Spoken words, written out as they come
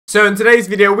So in today's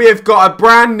video, we have got a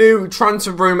brand new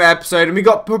transfer rumor episode, and we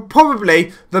got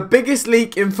probably the biggest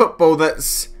leak in football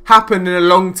that's happened in a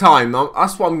long time.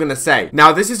 That's what I'm going to say.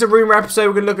 Now, this is a rumour episode.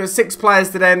 We're going to look at 6 players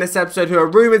today in this episode who are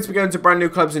rumoured to be going to brand new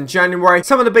clubs in January.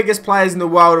 Some of the biggest players in the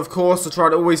world, of course. I try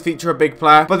to always feature a big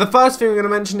player. But the first thing we're going to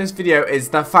mention in this video is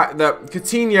the fact that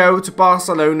Coutinho to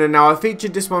Barcelona. Now, I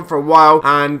featured this one for a while,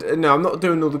 and no, I'm not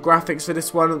doing all the graphics for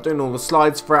this one. I'm not doing all the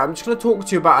slides for it. I'm just going to talk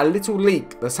to you about a little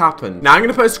leak that's happened. Now, I'm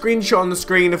going to put a screenshot on the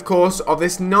screen, of course, of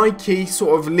this Nike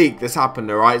sort of leak that's happened,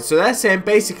 alright? So they're saying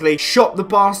basically shop the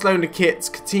Barcelona kits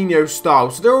Coutinho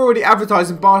style. So they're already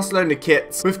advertising Barcelona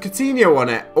kits with Coutinho on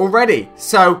it already.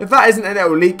 So if that isn't a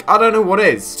little leak, I don't know what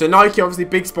is. So Nike, obviously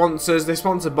big sponsors. They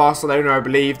sponsor Barcelona, I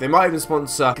believe. They might even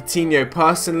sponsor Coutinho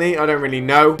personally. I don't really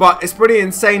know. But it's pretty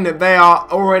insane that they are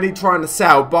already trying to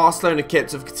sell Barcelona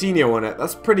kits with Coutinho on it.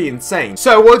 That's pretty insane.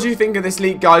 So what do you think of this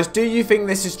leak, guys? Do you think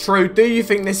this is true? Do you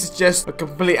think this is just a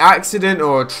complete accident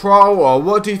or a troll? Or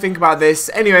what do you think about this?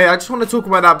 Anyway, I just want to talk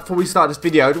about that before we start this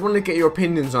video. I just want to get your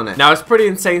opinions on it. Now, it's pretty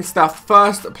insane stuff.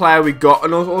 First player we got,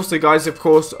 and also guys, of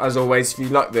course, as always, if you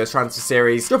like the transfer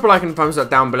series, drop a like and a thumbs up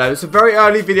down below. It's a very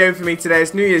early video for me today.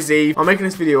 It's New Year's Eve. I'm making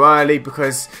this video early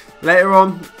because later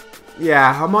on,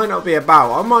 yeah, I might not be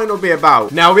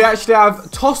about. Now, we actually have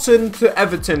Tosun to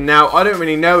Everton. Now, I don't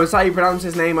really know. Is that how you pronounce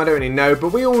his name? I don't really know.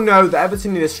 But we all know that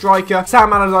Everton need a striker.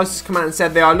 Sam Allardyce has come out and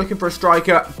said they are looking for a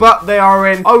striker. But they are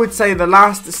in, I would say, the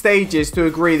last stages to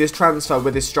agree this transfer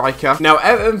with this striker. Now,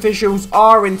 Everton officials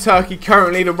are in Turkey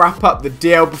currently to wrap up the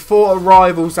deal before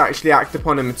rivals actually act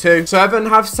upon him too. So, Everton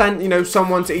have sent,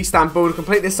 someone to Istanbul to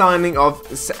complete the signing of,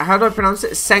 how do I pronounce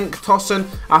it? Cenk Tosun,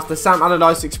 after Sam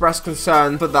Allardyce expressed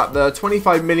concern for that the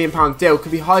 £25 million deal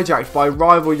could be hijacked by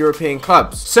rival European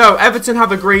clubs. So, Everton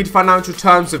have agreed financial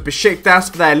terms with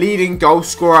Besiktas for their leading goal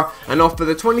scorer and offer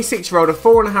the 26-year-old a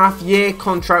 4.5-year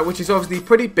contract, which is obviously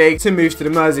pretty big, to move to the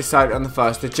Merseyside on the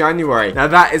 1st of January. Now,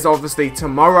 that is obviously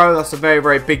tomorrow. That's a very,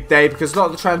 very big day because a lot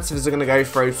of the transfers are going to go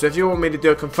through. So, if you want me to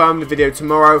do a confirmed video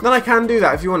tomorrow, then I can do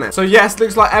that if you want it. So, yes,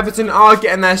 looks like Everton are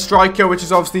getting their striker, which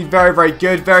is obviously very, very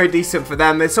good, very decent for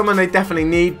them. There's someone they definitely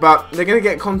need, but they're going to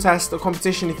get contest or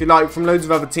competition, if you like, from loads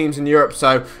of other teams in Europe,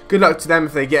 so good luck to them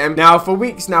if they get him. Now, for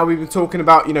weeks now, we've been talking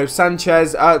about,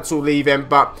 Sanchez, Özil leaving,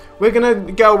 but we're going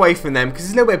to go away from them because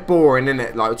it's a little bit boring, isn't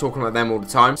it? Like, we're talking about them all the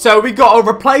time. So, we got a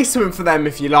replacement for them,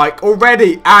 if you like,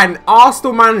 already, and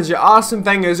Arsenal manager Arsene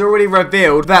Wenger has already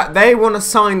revealed that they want to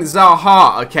sign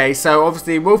Zaha, okay? So,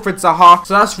 obviously, Wilfried Zaha,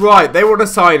 so that's right, they want to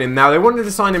sign him. Now, they wanted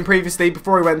to sign him previously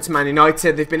before he went to Man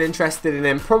United. They've been interested in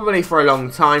him probably for a long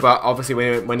time, but obviously,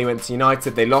 when he went to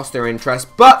United, they lost their interest,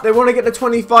 but they want to get the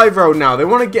 25-year-old now. They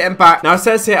want to get him back. Now, it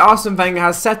says here, Arsene Wenger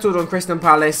has settled on Crystal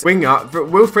Palace winger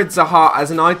Wilfried Zaha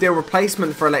as an ideal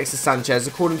replacement for Alexis Sanchez,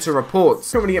 according to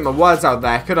reports. Can't really get my words out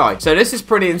there, could I? So, this is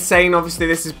pretty insane. Obviously,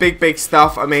 this is big, big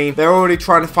stuff. I mean, they're already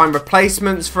trying to find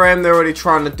replacements for him. They're already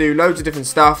trying to do loads of different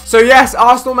stuff. So, yes,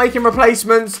 Arsenal making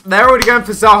replacements. They're already going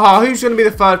for Zaha. Who's going to be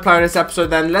the third player in this episode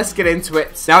then? Let's get into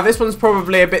it. Now, this one's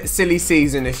probably a bit silly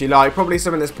season, if you like. Probably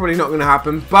something that's probably not going to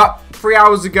happen. But 3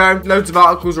 hours ago, loads of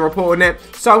articles are reporting it.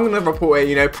 So, I'm going to report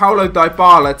it, Paulo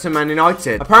Dybala to Man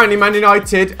United. Apparently, Man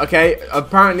United,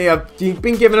 apparently have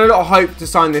been given a lot of hope to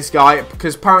sign this guy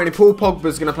because apparently Paul Pogba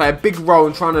is going to play a big role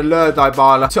in trying to lure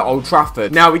Dybala to Old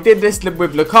Trafford. Now, we did this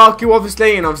with Lukaku,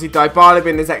 obviously, and obviously Dybala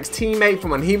being his ex-teammate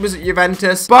from when he was at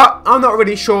Juventus, but I'm not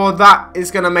really sure that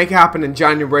is going to make it happen in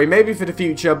January, maybe for the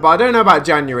future, but I don't know about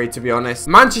January, to be honest.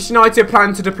 Manchester United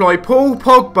plan to deploy Paul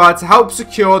Pogba to help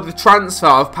secure the transfer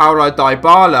of Paulo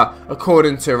Dybala,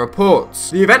 according to reports.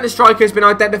 The Juventus striker has been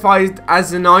identified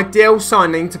as an ideal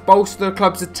signing to bolster the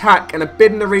club's attack, and a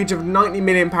bid in the region of £90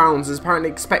 million is apparently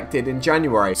expected in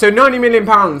January. So £90 million,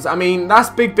 I mean, that's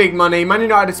big, big money. Man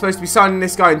United is supposed to be signing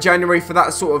this guy in January for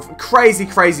that sort of crazy,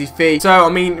 crazy fee. So, I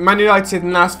mean, Man United in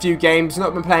the last few games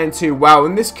not been playing too well,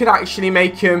 and this could actually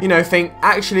make him, think,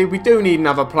 actually, we do need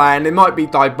another player, and it might be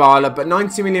Dybala, but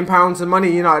 £90 million of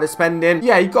money United are spending,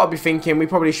 yeah, you've got to be thinking we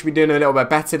probably should be doing a little bit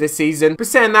better this season. But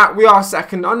saying that, we are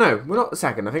second. Oh, no, we're not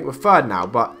second. I think we're third now,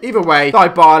 but either way,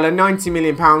 Dybala, £90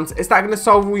 million. Is that going to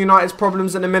solve all United's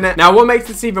problems in a minute? Now, what makes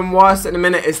this even worse in a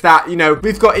minute is that,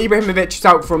 we've got Ibrahimovic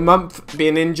out for a month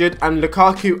being injured, and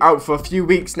Lukaku out for a few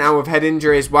weeks now with head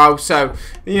injury as well. So,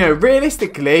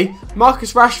 realistically,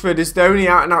 Marcus Rashford is the only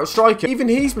out-and-out striker. Even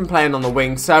he's been playing on the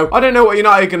wing, so I don't know what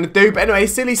United are going to do. But anyway,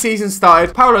 silly season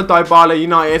started. Paulo Dybala,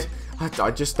 United.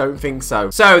 I just don't think so.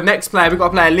 So, next player, we've got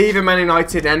a player leaving Man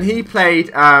United, and he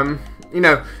played,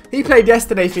 He played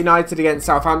yesterday for United against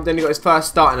Southampton. He got his first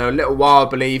start in a little while, I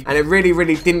believe, and it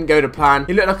really didn't go to plan.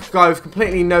 He looked like a guy with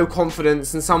completely no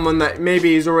confidence and someone that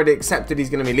maybe he's already accepted he's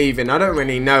going to be leaving. I don't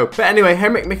really know. But anyway,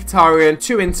 Henrik Mkhitaryan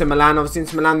to Inter Milan. Obviously,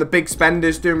 Inter Milan, the big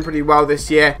spenders, doing pretty well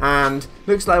this year, and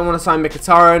looks like they want to sign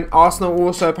Mkhitaryan. Arsenal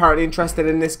also apparently interested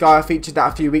in this guy. I featured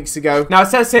that a few weeks ago. Now, it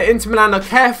says here, Inter Milan are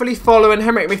carefully following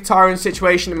Henrik Mkhitaryan's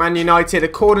situation at Man United,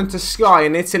 according to Sky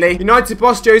in Italy. United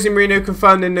boss Jose Mourinho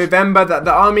confirmed in November that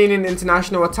the Armenian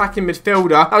international attacking midfielder,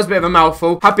 that was a bit of a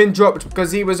mouthful, had been dropped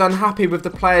because he was unhappy with the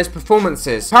player's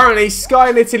performances. Apparently,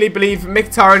 Sky in Italy believe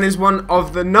Mkhitaryan is one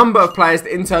of the number of players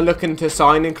that Inter are looking to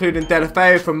sign, including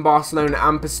Deulofeu from Barcelona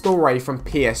and Pastore from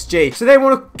PSG. So they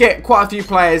want to get quite a few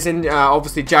players in,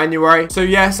 obviously, January. So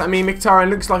yes, I mean,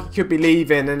 Mkhitaryan looks like he could be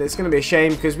leaving, and it's going to be a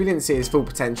shame because we didn't see his full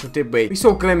potential, did we? We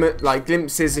saw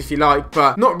glimpses, if you like,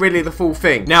 but not really the full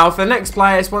thing. Now, for the next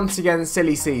player, it's once again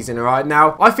silly season, alright?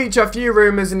 Now, I feature a few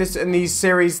rumours in these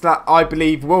series that I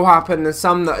believe will happen, and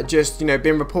some that are just, you know,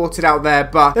 being reported out there,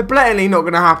 but they're blatantly not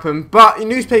going to happen. But in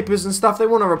newspapers and stuff, they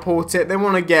want to report it. They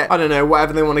want to get, I don't know,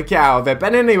 whatever they want to get out of it.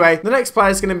 But anyway, the next player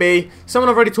is going to be someone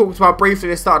I've already talked about briefly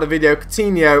at the start of the video,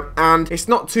 Coutinho, and it's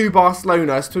not to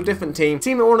Barcelona, it's to a different team. A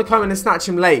team that want to come in and snatch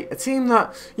him late. A team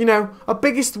that, you know, our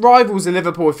biggest rivals in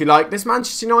Liverpool, if you like. This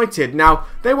Manchester United. Now,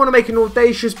 they want to make an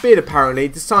audacious bid, apparently,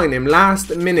 to sign him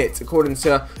last minute, according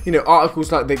to, you know,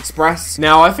 articles like The Express.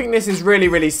 Now, I think this is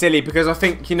really silly because I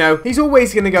think, you know, he's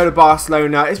always going to go to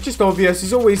Barcelona. It's just obvious.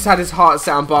 He's always had his heart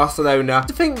set on Barcelona.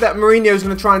 To think that Mourinho's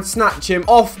going to try and snatch him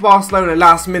off Barcelona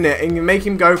last minute and make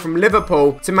him go from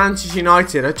Liverpool to Manchester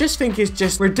United, I just think it's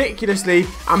just ridiculously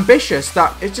ambitious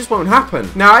that it just won't happen.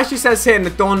 Now, as she says here in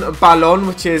the Don Balón,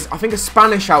 which is, I think, a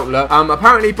Spanish outlet,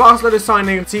 apparently Barcelona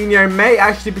signing Coutinho may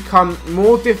actually become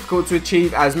more difficult to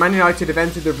achieve as Man United have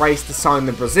entered the race to sign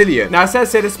the Brazilian. Now, it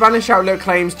says here the Spanish outlet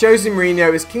claims Jose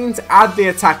Mourinho is keen to add the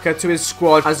attacker to his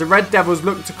squad as the Red Devils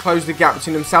look to close the gap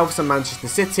between themselves and Manchester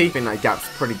City. I think that gap's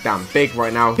pretty damn big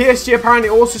right now. PSG apparently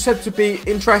also said to be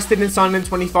interested in signing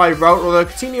 25-year-old, although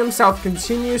Coutinho himself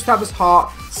continues to have his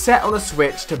heart set on a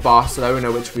switch to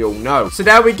Barcelona, which we all know. So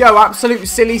there we go, absolute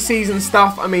silly season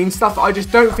stuff. I mean, stuff that I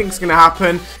just don't think is going to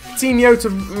happen. Coutinho to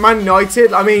Man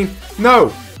United, I mean,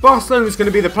 no. Barcelona's going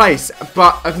to be the place,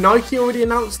 but have Nike already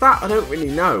announced that? I don't really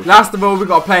know. Last of all, we've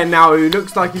got a player now who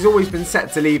looks like he's always been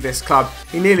set to leave this club.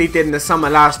 He nearly did in the summer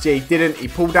last year. He didn't. He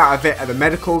pulled out of it at the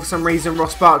medical for some reason.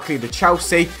 Ross Barkley to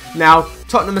Chelsea. Now,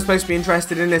 Tottenham are supposed to be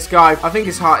interested in this guy. I think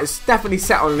his heart is definitely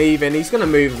set on leaving. He's going to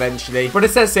move eventually. But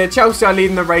it says here, Chelsea are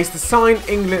leading the race to sign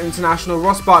England international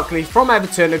Ross Barkley from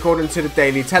Everton, according to the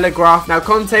Daily Telegraph. Now,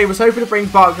 Conte was hoping to bring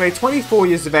Barkley, 24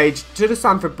 years of age, to the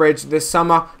Stamford Bridge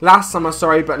last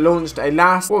summer, but launched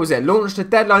a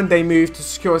deadline day move to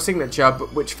secure a signature,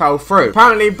 but which fell through.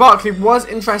 Apparently, Barkley was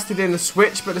interested in a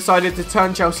switch, but decided to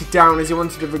turn Chelsea down as he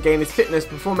wanted to regain his fitness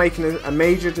before making a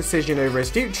major decision over his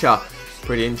future.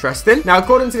 Pretty interesting. Now,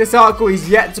 according to this article, he's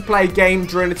yet to play a game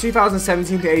during the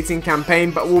 2017-18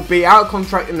 campaign, but will be out of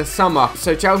contract in the summer.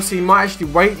 So Chelsea might actually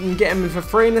wait and get him for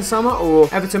free in the summer, or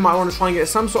Everton might want to try and get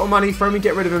some sort of money for him and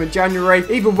get rid of him in January.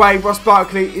 Either way, Ross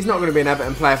Barkley is not going to be an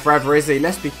Everton player forever, is he?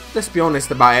 Let's be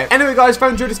honest about it. Anyway, guys, if you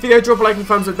enjoyed this video, drop a like and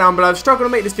thumbs up down below. I've struggled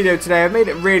to make this video today. I've made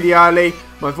it really early.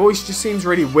 My voice just seems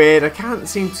really weird. I can't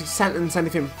seem to sentence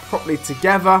anything properly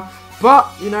together, but,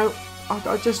 you know,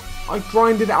 I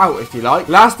grinded it out, if you like.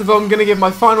 Last of all, I'm going to give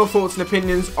my final thoughts and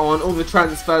opinions on all the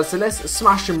transfers. So let's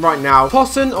smash them right now.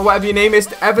 Posson, or whatever your name is,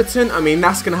 to Everton. I mean,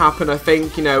 that's going to happen, I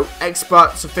think. You know,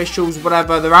 experts, officials,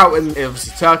 whatever. They're out in,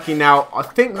 obviously, Turkey now. I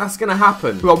think that's going to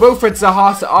happen. We've got Wilfried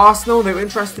Zaha to Arsenal. They were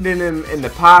interested in him in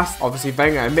the past. Obviously,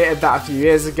 Wenger admitted that a few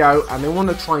years ago. And they want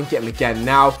to try and get him again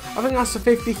now. I think that's a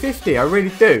 50-50. I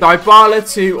really do.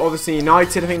 Dybala to, obviously,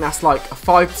 United. I think that's like a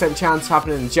 5% chance of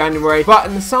happening in January. But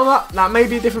in the summer, that may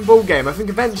be a different ball game. I think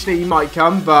eventually he might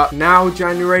come, but now,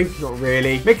 January, not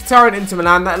really. Mkhitaryan Inter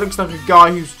Milan, that looks like a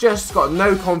guy who's just got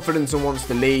no confidence and wants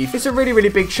to leave. It's a really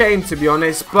big shame, to be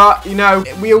honest, but, you know,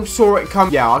 we all saw it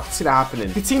come. Yeah, I can see that happening.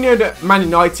 Coutinho to Man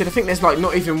United, I think there's like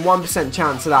not even 1%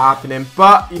 chance of that happening,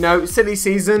 but, you know, silly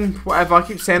season, whatever. I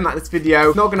keep saying that in this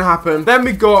video. Not going to happen. Then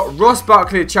we got Ross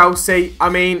Barkley to Chelsea. I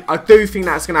mean, I do think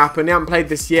that's going to happen. He hasn't played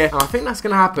this year, and I think that's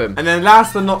going to happen. And then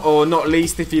last or not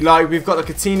least, if you like, we've got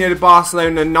the Coutinho to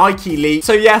Barcelona Nike league.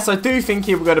 So yes, I do think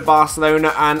he will go to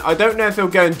Barcelona, and I don't know if he'll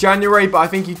go in January, but I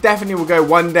think he definitely will go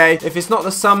one day. If it's not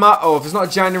the summer, or if it's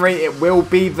not January, it will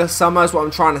be the summer, is what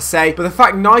I'm trying to say. But the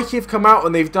fact Nike have come out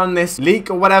and they've done this leak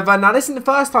or whatever, now this isn't the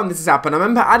first time this has happened. I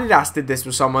remember Adidas did this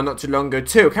with someone not too long ago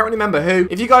too. I can't really remember who.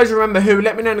 If you guys remember who,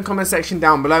 let me know in the comment section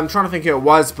down below. I'm trying to think who it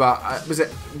was, but was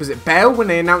it Bale when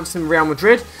they announced him Real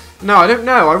Madrid? No, I don't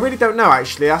know. I really don't know,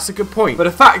 actually. That's a good point. But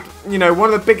the fact, you know,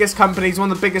 one of the biggest companies,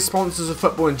 one of the biggest sponsors of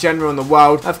football in general in the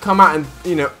world have come out and,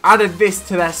 you know, added this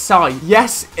to their site.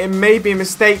 Yes, it may be a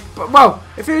mistake, but, well,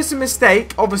 if it is a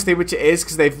mistake, obviously, which it is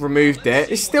because they've removed it,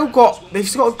 they've got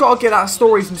to get that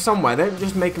story from somewhere. They don't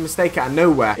just make a mistake out of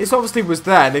nowhere. It obviously was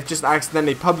there, and they've just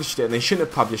accidentally published it, and they shouldn't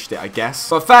have published it, I guess.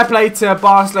 But fair play to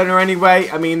Barcelona anyway.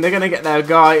 I mean, they're going to get their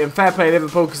guy, and fair play to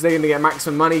Liverpool because they're going to get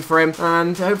maximum money for him,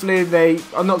 and hopefully they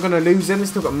are not going to lose him. They've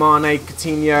still got Mane,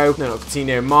 Coutinho, no, not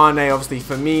Coutinho, Mane, obviously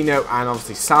Firmino, and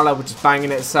obviously Salah, which is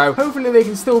banging it, so hopefully they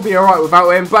can still be alright without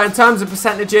him. But in terms of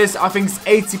percentages, I think it's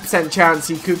 80% chance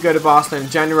he could go to Barcelona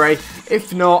in January.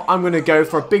 If not, I'm going to go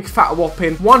for a big fat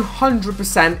whopping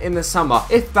 100% in the summer,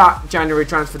 if that January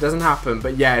transfer doesn't happen.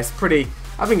 But yeah, it's pretty,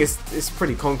 I think it's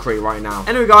pretty concrete right now.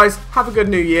 Anyway guys, have a good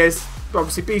New Year's.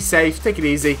 Obviously be safe, take it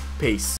easy, peace.